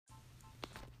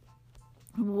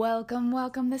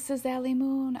Welcome. This is Allie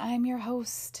Moon. I'm your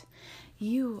host.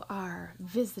 You are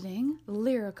visiting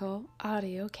Lyrical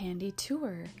Audio Candy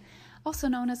Tour, also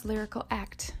known as Lyrical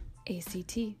Act,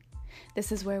 ACT.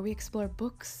 This is where we explore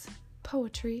books,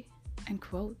 poetry, and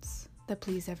quotes that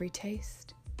please every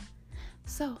taste.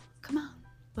 So, come on,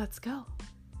 let's go.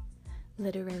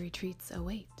 Literary treats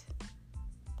await.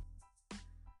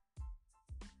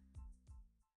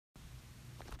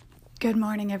 Good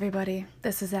morning, everybody.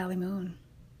 This is Allie Moon.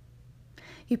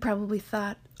 You probably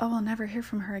thought, oh, I'll never hear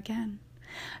from her again,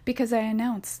 because I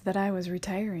announced that I was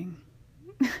retiring.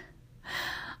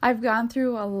 I've gone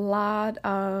through a lot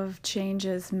of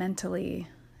changes mentally,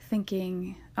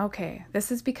 thinking, okay,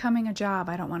 this is becoming a job.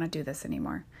 I don't want to do this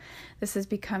anymore. This is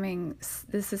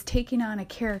taking on a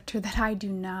character that I do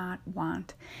not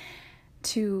want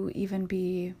to even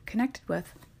be connected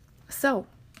with. So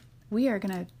we are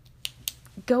going to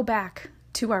go back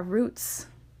to our roots.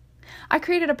 I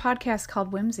created a podcast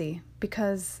called Whimsy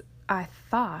because I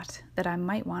thought that I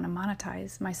might want to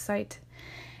monetize my site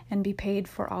and be paid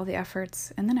for all the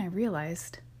efforts. And then I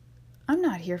realized I'm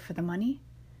not here for the money.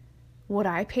 Would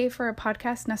I pay for a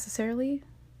podcast necessarily?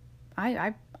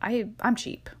 I'm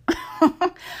cheap.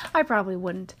 I probably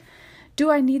wouldn't. Do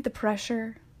I need the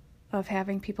pressure of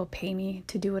having people pay me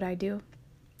to do what I do?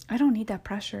 I don't need that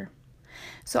pressure.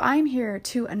 So I'm here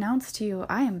to announce to you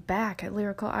I am back at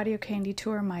Lyrical Audio Candy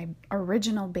Tour, my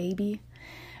original baby,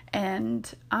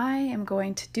 and I am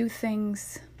going to do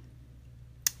things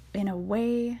in a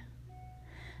way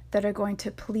that are going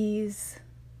to please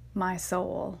my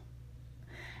soul.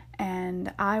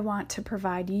 And I want to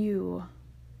provide you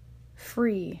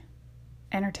free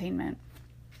entertainment,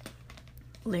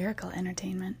 lyrical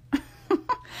entertainment.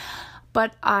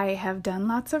 But I have done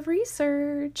lots of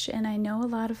research and I know a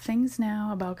lot of things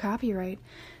now about copyright.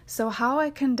 So how I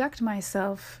conduct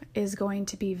myself is going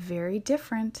to be very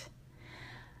different.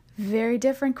 Very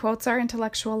different. Quotes are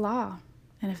intellectual law.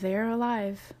 And if they are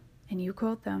alive and you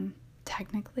quote them,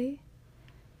 technically,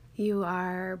 you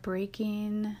are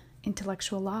breaking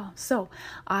intellectual law. So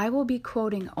I will be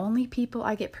quoting only people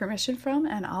I get permission from,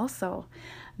 and also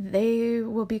they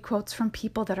will be quotes from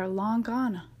people that are long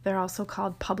gone. They're also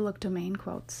called public domain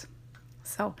quotes.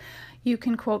 So you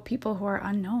can quote people who are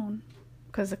unknown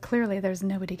because clearly there's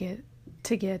nobody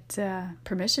to get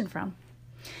permission from.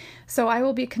 So I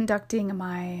will be conducting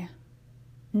my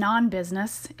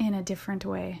non-business in a different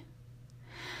way.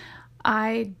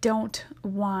 I don't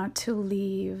want to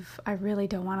leave. I really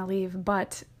don't want to leave,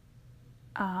 but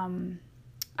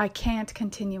I can't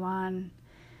continue on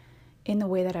in the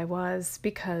way that I was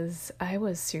because I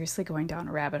was seriously going down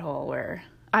a rabbit hole where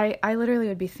I literally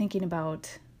would be thinking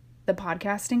about the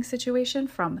podcasting situation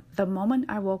from the moment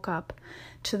I woke up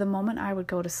to the moment I would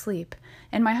go to sleep.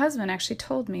 And my husband actually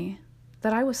told me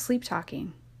that I was sleep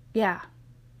talking. Yeah,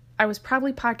 I was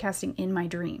probably podcasting in my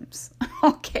dreams.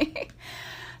 Okay.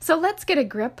 So let's get a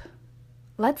grip.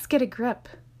 Let's get a grip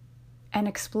and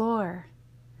explore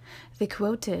the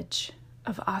quotage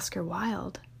of Oscar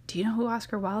Wilde. Do you know who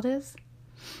Oscar Wilde is?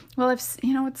 Well, it's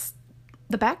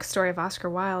the backstory of Oscar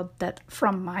Wilde that,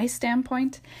 from my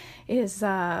standpoint, is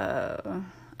on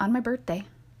my birthday.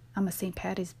 I'm a St.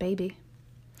 Patty's baby.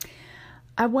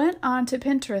 I went on to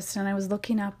Pinterest and I was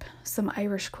looking up some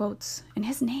Irish quotes, and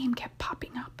his name kept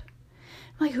popping up.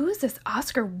 I'm like, who is this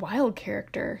Oscar Wilde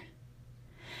character?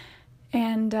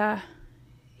 And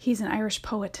he's an Irish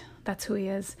poet. That's who he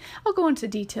is. I'll go into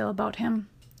detail about him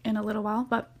in a little while,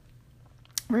 but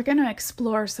we're going to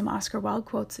explore some Oscar Wilde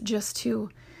quotes just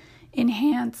to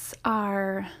enhance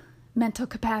our mental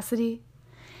capacity.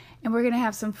 And we're going to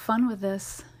have some fun with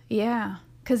this. Yeah,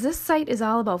 because this site is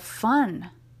all about fun.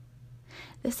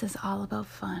 This is all about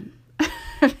fun.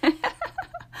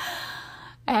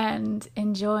 And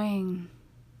enjoying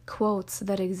quotes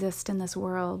that exist in this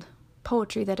world,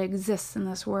 poetry that exists in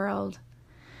this world,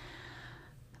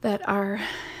 that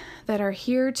are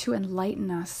here to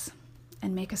enlighten us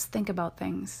and make us think about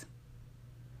things.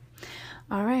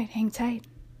 All right, hang tight.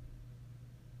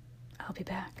 I'll be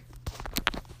back.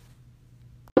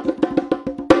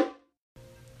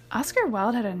 Oscar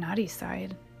Wilde had a naughty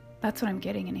side. That's what I'm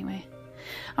getting anyway.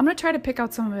 I'm going to try to pick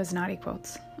out some of his naughty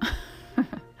quotes,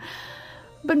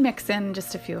 but mix in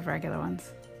just a few of regular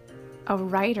ones. A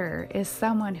writer is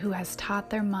someone who has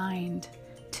taught their mind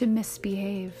to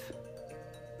misbehave.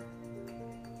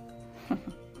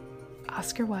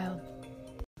 Oscar Wilde.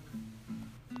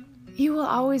 You will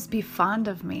always be fond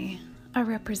of me. I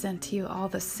represent to you all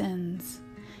the sins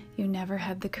you never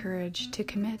had the courage to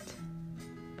commit.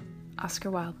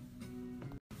 Oscar Wilde.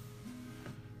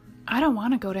 I don't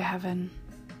want to go to heaven.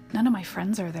 None of my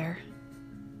friends are there.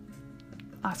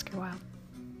 Oscar Wilde.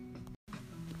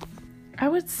 I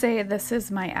would say this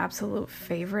is my absolute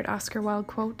favorite Oscar Wilde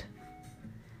quote.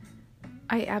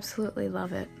 I absolutely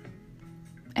love it.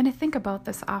 And I think about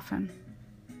this often.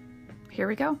 Here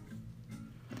we go.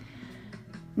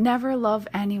 Never love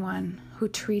anyone who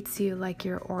treats you like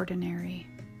you're ordinary.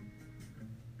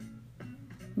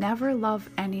 Never love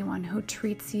anyone who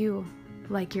treats you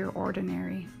like you're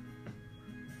ordinary.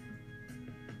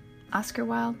 Oscar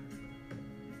Wilde,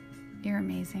 you're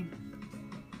amazing.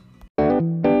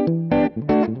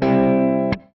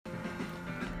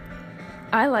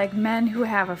 I like men who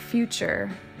have a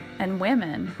future and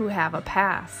women who have a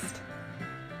past.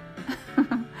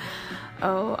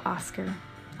 Oh, Oscar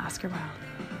Wilde.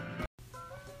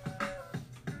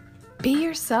 Be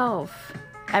yourself.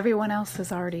 Everyone else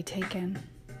is already taken.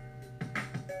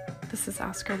 This is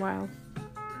Oscar Wilde.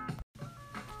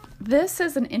 This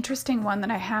is an interesting one that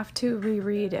I have to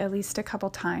reread at least a couple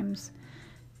times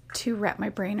to wrap my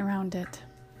brain around it.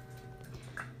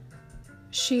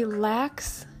 She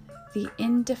lacks the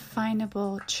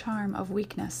indefinable charm of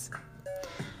weakness.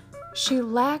 She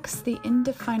lacks the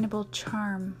indefinable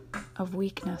charm of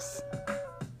weakness.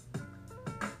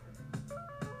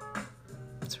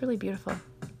 It's really beautiful.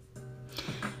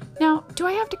 Now, do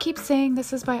I have to keep saying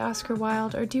this is by Oscar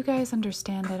Wilde, or do you guys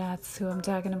understand that that's who I'm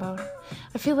talking about?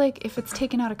 I feel like if it's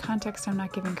taken out of context, I'm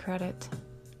not giving credit.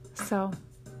 So,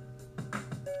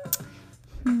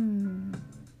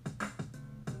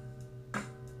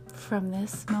 from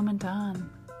this moment on,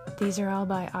 these are all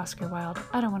by Oscar Wilde.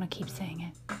 I don't want to keep saying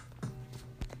it.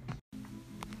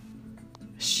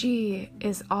 She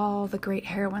is all the great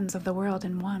heroines of the world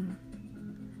in one.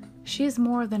 She is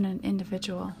more than an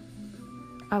individual.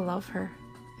 I love her,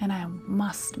 and I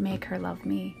must make her love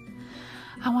me.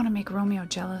 I want to make Romeo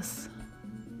jealous.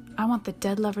 I want the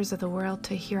dead lovers of the world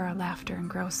to hear our laughter and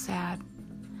grow sad.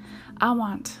 I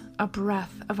want a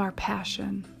breath of our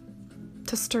passion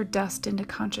to stir dust into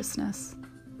consciousness,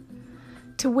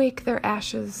 to wake their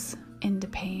ashes into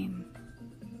pain.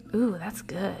 Ooh, that's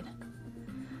good.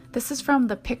 This is from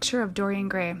The Picture of Dorian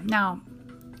Gray. Now,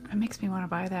 it makes me want to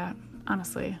buy that,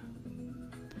 honestly.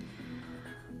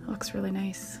 It looks really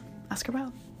nice. Oscar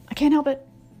Wilde. I can't help it.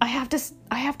 I have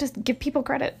to give people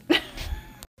credit.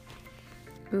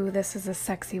 Ooh, this is a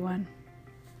sexy one.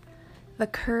 The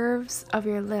curves of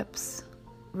your lips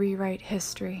rewrite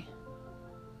history.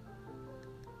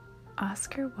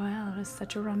 Oscar Wilde is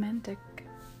such a romantic.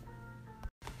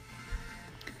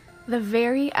 The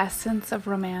very essence of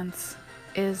romance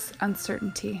is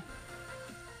uncertainty.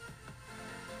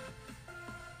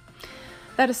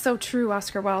 That is so true,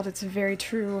 Oscar Wilde. It's very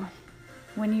true.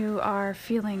 When you are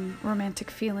feeling romantic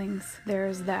feelings,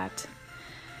 there's that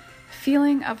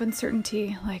feeling of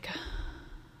uncertainty, like,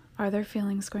 are their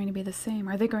feelings going to be the same?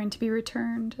 Are they going to be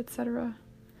returned, etc.?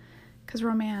 Because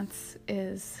romance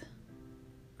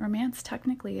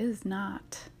technically is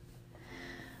not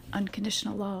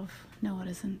unconditional love. No, it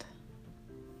isn't.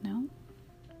 No?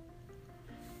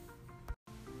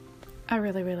 I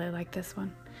really, really like this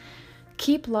one.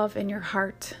 Keep love in your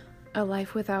heart. A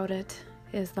life without it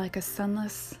is like a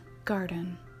sunless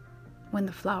garden when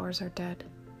the flowers are dead.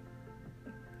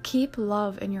 Keep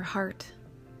love in your heart.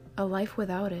 A life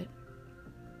without it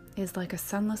is like a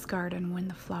sunless garden when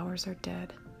the flowers are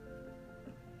dead.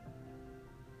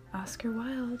 Oscar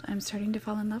Wilde, I'm starting to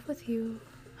fall in love with you.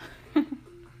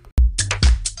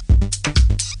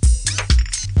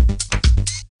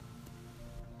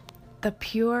 The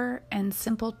pure and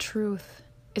simple truth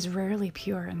is rarely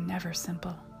pure and never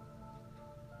simple.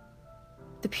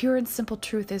 The pure and simple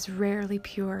truth is rarely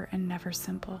pure and never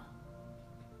simple.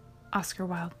 Oscar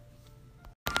Wilde.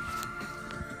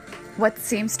 What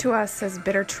seems to us as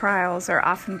bitter trials are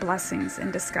often blessings in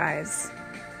disguise.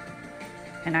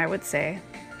 And I would say,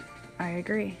 I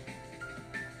agree.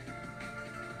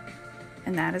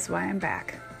 And that is why I'm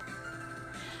back.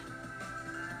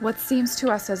 What seems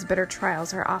to us as bitter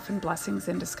trials are often blessings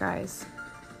in disguise.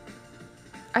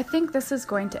 I think this is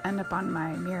going to end up on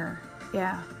my mirror.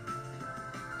 Yeah.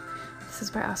 This is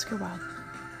by Oscar Wilde.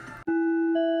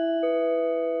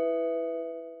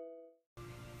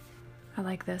 I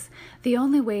like this. The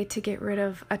only way to get rid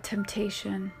of a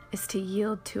temptation is to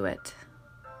yield to it,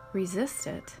 resist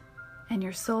it, and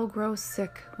your soul grows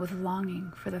sick with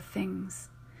longing for the things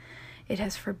it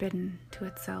has forbidden to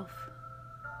itself.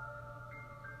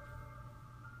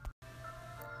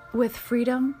 With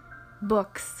freedom,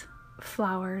 books,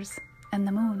 flowers, and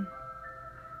the moon,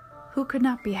 who could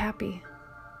not be happy?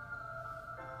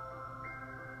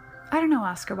 I don't know,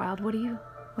 Oscar Wilde. What do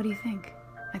you think?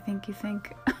 I think you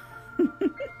think.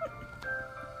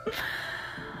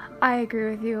 I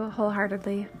agree with you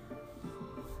wholeheartedly.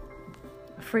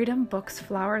 Freedom, books,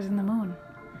 flowers, and the moon.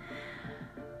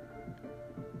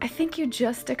 I think you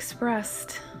just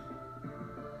expressed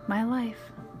my life.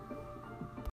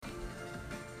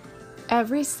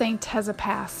 Every saint has a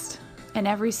past, and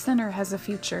every sinner has a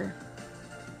future.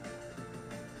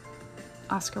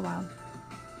 Oscar Wilde.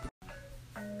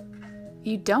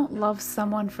 You don't love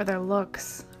someone for their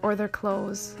looks, or their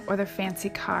clothes, or their fancy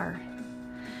car,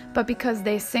 but because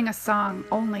they sing a song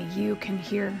only you can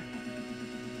hear.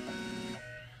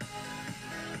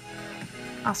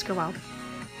 Oscar Wilde.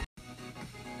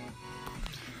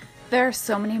 There are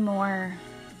so many more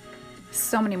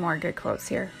good quotes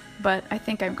here, but I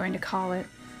think I'm going to call it.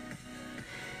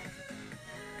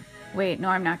 Wait, no,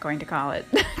 I'm not going to call it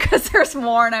because there's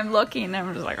more and I'm looking and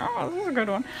I'm just like, oh, this is a good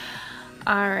one.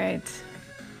 All right.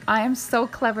 I am so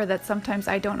clever that sometimes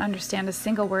I don't understand a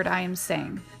single word I am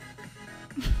saying.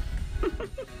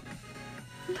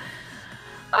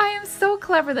 I am so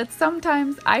clever that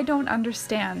sometimes I don't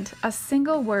understand a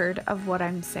single word of what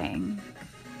I'm saying.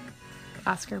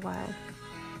 Oscar Wilde.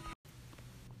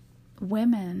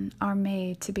 Women are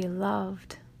made to be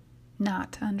loved,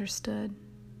 not understood.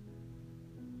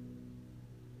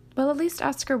 Well, at least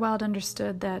Oscar Wilde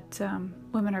understood that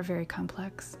women are very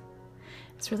complex.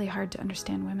 It's really hard to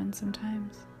understand women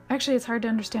sometimes. Actually, it's hard to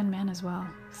understand men as well.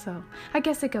 So I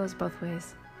guess it goes both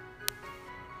ways.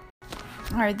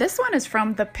 All right, this one is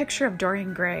from The Picture of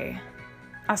Dorian Gray,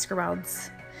 Oscar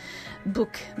Wilde's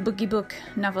boogie book,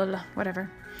 novel, whatever.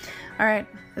 All right,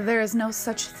 there is no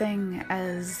such thing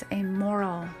as a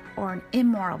moral or an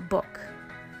immoral book.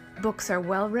 Books are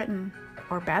well written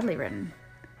or badly written.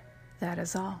 That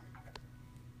is all.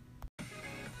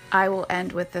 I will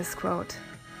end with this quote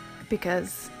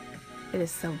because it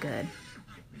is so good.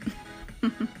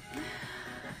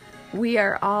 We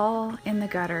are all in the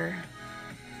gutter,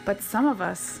 but some of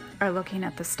us are looking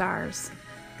at the stars.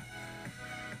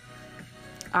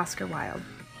 Oscar Wilde.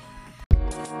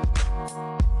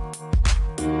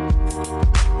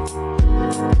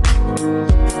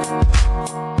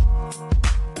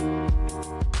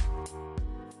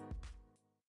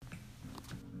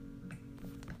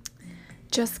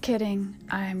 Just kidding.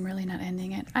 I'm really not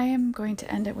ending it. I am going to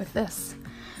end it with this.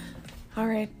 All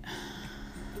right.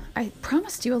 I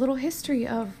promised you a little history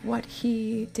of what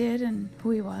he did and who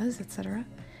he was, etc.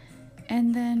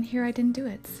 And then here I didn't do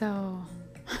it. So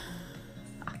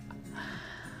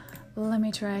let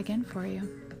me try again for you.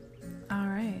 All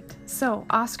right. So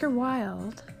Oscar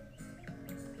Wilde,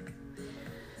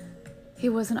 he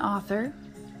was an author,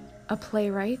 a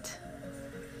playwright,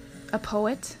 a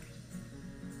poet,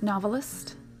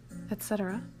 novelist,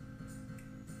 etc.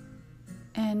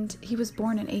 And he was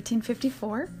born in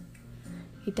 1854.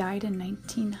 He died in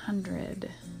 1900.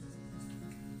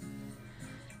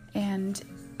 And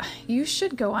you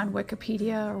should go on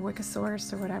Wikipedia or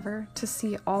Wikisource or whatever to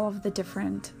see all of the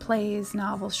different plays,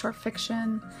 novels, short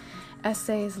fiction,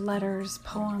 essays, letters,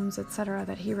 poems, etc.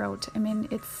 that he wrote. I mean,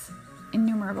 it's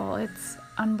innumerable. It's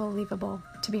unbelievable,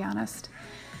 to be honest.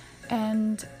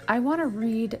 And I want to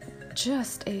read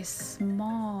just a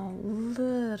small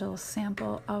little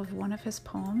sample of one of his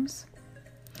poems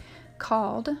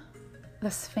called The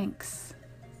Sphinx.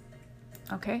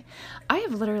 Okay? I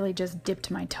have literally just dipped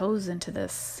my toes into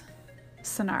this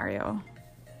scenario.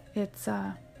 It's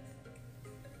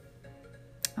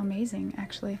amazing,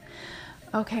 actually.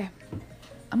 Okay.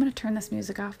 I'm going to turn this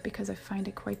music off because I find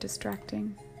it quite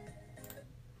distracting.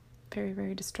 Very,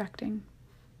 very distracting.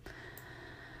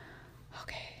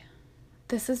 Okay.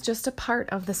 This is just a part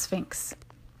of the Sphinx.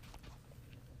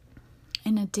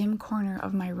 In a dim corner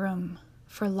of my room,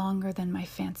 for longer than my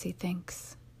fancy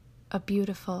thinks, a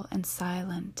beautiful and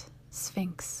silent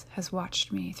Sphinx has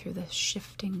watched me through the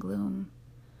shifting gloom.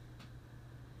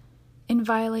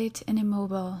 Inviolate and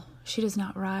immobile, she does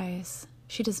not rise,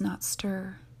 she does not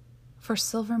stir, for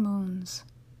silver moons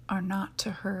are not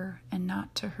to her, and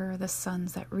not to her the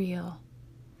suns that reel.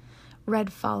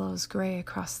 Red follows gray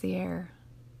across the air,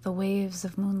 the waves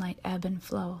of moonlight ebb and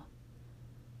flow.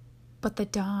 But the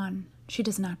dawn, she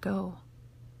does not go,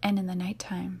 and in the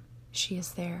nighttime, she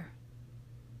is there.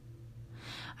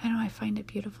 I know, I find it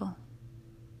beautiful.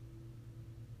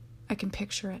 I can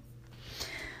picture it.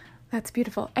 That's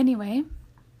beautiful. Anyway,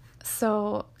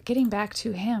 so getting back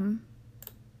to him,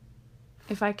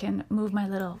 if I can move my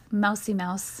little mousy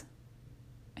mouse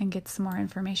and get some more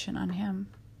information on him.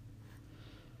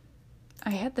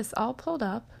 I had this all pulled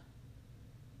up,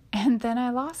 and then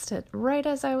I lost it right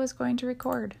as I was going to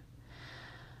record.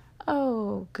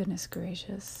 Oh, goodness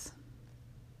gracious.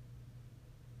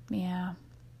 Yeah,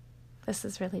 this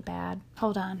is really bad.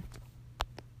 Hold on.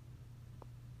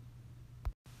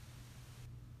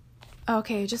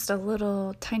 Okay, just a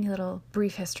little, tiny little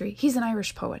brief history. He's an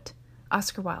Irish poet,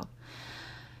 Oscar Wilde.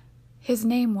 His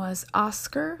name was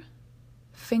Oscar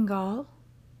Fingal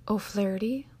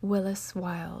O'Flaherty Willis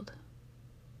Wilde.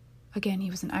 Again, he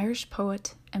was an Irish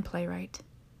poet and playwright.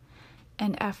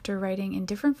 And after writing in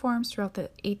different forms throughout the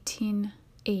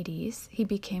 1880s, he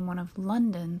became one of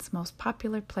London's most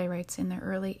popular playwrights in the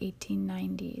early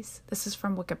 1890s. This is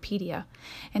from Wikipedia.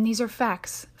 And these are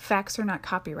facts. Facts are not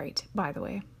copyright, by the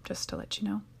way, just to let you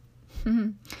know.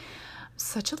 I'm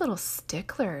such a little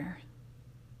stickler.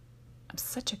 I'm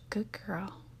such a good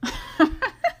girl.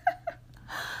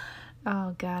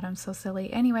 Oh, God, I'm so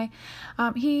silly. Anyway,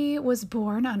 he was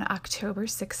born on October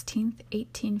 16th,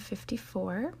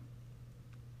 1854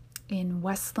 in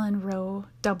Westland Row,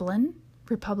 Dublin,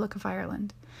 Republic of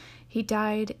Ireland. He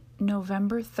died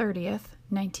November 30th,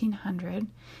 1900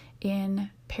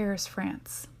 in Paris,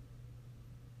 France.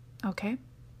 Okay,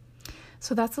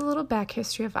 so that's a little back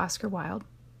history of Oscar Wilde.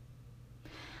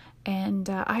 And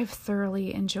I've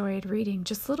thoroughly enjoyed reading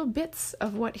just little bits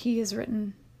of what he has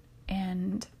written.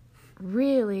 And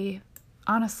really,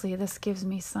 honestly, this gives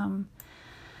me some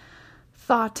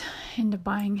thought into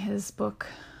buying his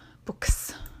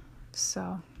books.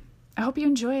 So I hope you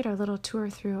enjoyed our little tour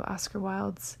through Oscar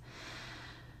Wilde's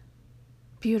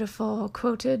beautiful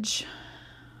quotage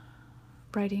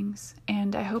writings.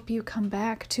 And I hope you come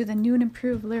back to the new and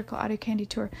improved Lyrical Audio Candy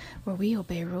Tour where we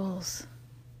obey rules.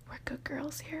 We're good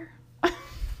girls here.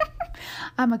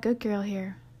 I'm a good girl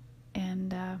here.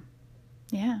 And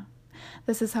yeah,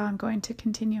 this is how I'm going to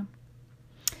continue.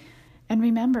 And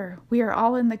remember, we are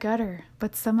all in the gutter,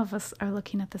 but some of us are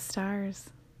looking at the stars.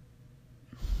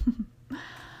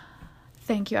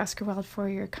 Thank you, Oscar Wilde, for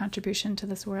your contribution to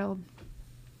this world.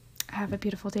 Have a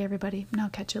beautiful day, everybody, and I'll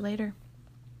catch you later.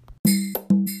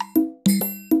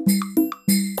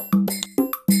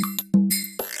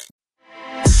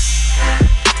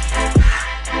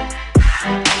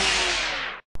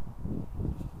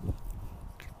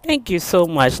 Thank you so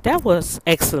much. That was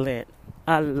excellent.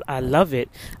 I love it.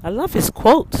 I love his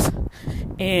quotes.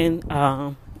 And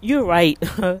you're right.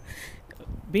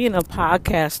 Being a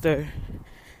podcaster,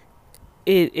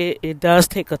 it does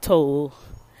take a toll.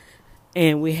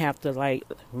 And we have to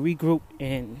regroup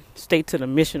and stay to the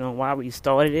mission on why we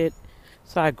started it.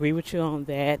 So I agree with you on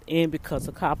that. And because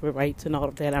of copyrights and all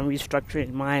of that, I'm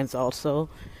restructuring mine also.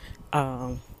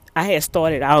 I had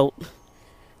started out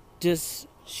just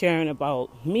sharing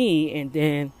about me, and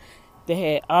then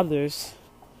they had others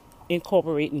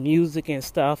incorporating music and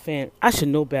stuff, and I should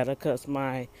know better because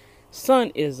my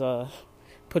son is a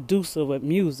producer with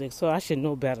music, so I should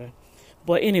know better.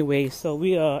 But anyway, so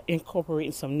we are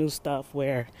incorporating some new stuff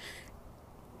where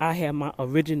I have my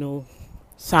original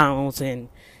sounds, and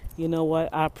you know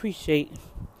what, I appreciate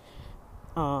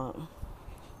all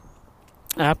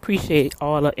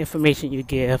the information you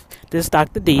give. This is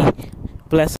Dr. D.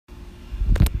 Bless.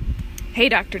 Hey,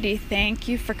 Dr. D, thank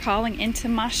you for calling into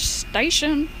my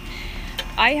station.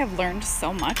 I have learned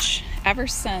so much ever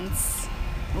since,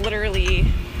 literally,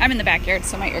 I'm in the backyard,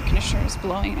 so my air conditioner is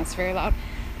blowing and it's very loud.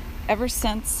 Ever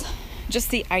since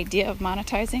just the idea of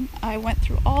monetizing, I went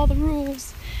through all the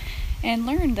rules and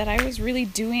learned that I was really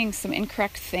doing some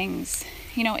incorrect things.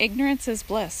 You know, ignorance is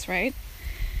bliss, right?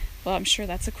 Well, I'm sure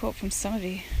that's a quote from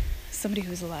somebody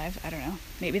who's alive. I don't know.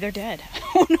 Maybe they're dead.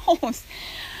 Who knows?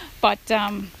 But,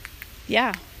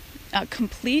 yeah, I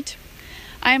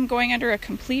am going under a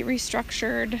complete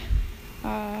restructured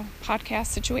podcast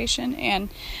situation, and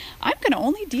I'm going to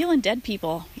only deal in dead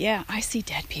people. Yeah, I see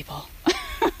dead people.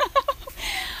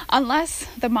 Unless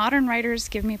the modern writers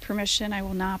give me permission, I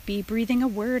will not be breathing a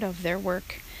word of their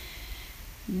work.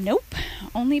 Nope,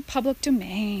 only public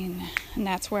domain, and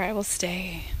that's where I will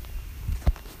stay.